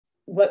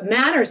what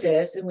matters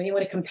is when you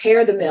want to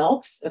compare the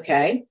milks,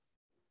 okay,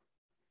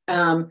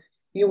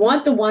 you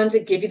want the ones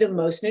that give you the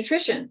most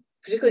nutrition,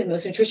 particularly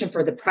most nutrition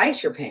for the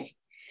price you're paying.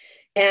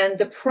 And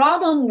the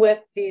problem with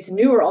these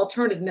newer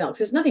alternative milks,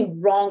 there's nothing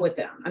wrong with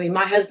them. I mean,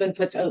 my husband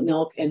puts oat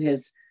milk in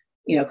his,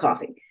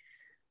 coffee.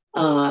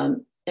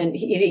 And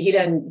he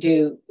doesn't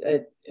do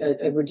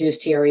a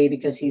reduced TRE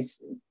because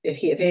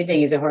if anything,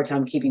 he's a hard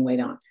time keeping weight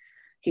on.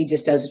 He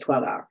just does a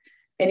 12-hour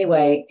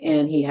anyway,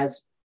 and he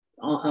has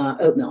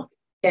oat milk.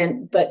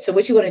 So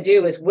what you want to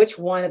do is which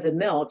one of the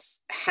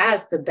milks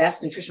has the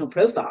best nutritional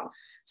profile.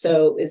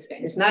 So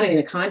it's not even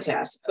a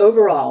contest.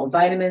 Overall,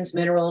 vitamins,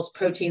 minerals,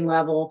 protein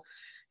level,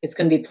 it's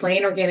going to be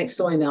plain organic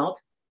soy milk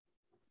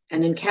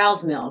and then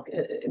cow's milk.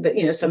 But,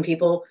 some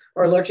people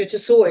are allergic to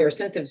soy or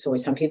sensitive to soy.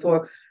 Some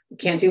people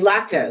can't do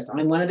lactose.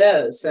 I'm one of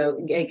those. So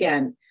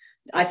again,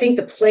 I think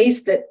the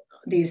place that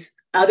these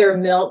other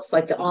milks,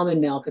 like the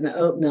almond milk and the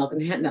oat milk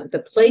and the hemp milk, the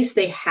place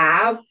they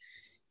have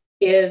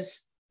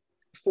is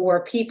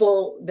for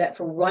people that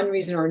for one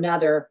reason or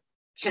another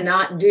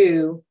cannot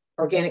do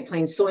organic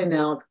plain soy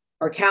milk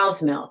or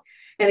cow's milk.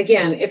 And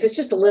again, if it's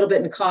just a little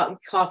bit in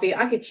coffee,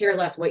 I could care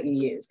less what you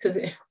use, because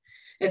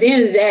at the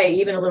end of the day,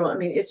 even a little,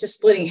 it's just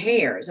splitting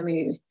hairs.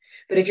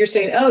 But if you're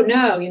saying, oh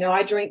no,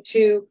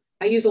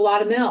 I use a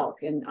lot of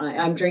milk and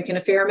I'm drinking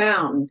a fair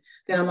amount, and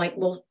then I'm like,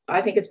 well,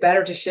 I think it's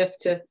better to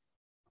shift to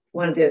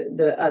one of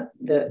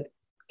the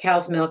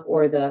cow's milk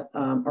or the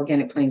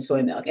organic plain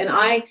soy milk. And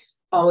I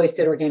always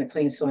did organic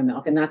plain soy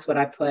milk, and that's what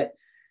I put.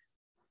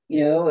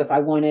 If I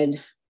wanted,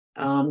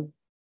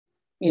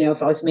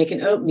 if I was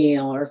making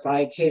oatmeal, or if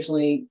I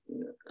occasionally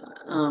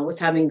was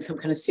having some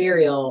kind of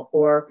cereal,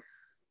 or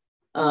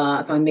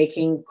if I'm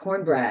making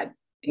cornbread,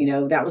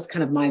 that was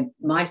kind of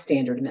my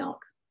standard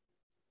milk.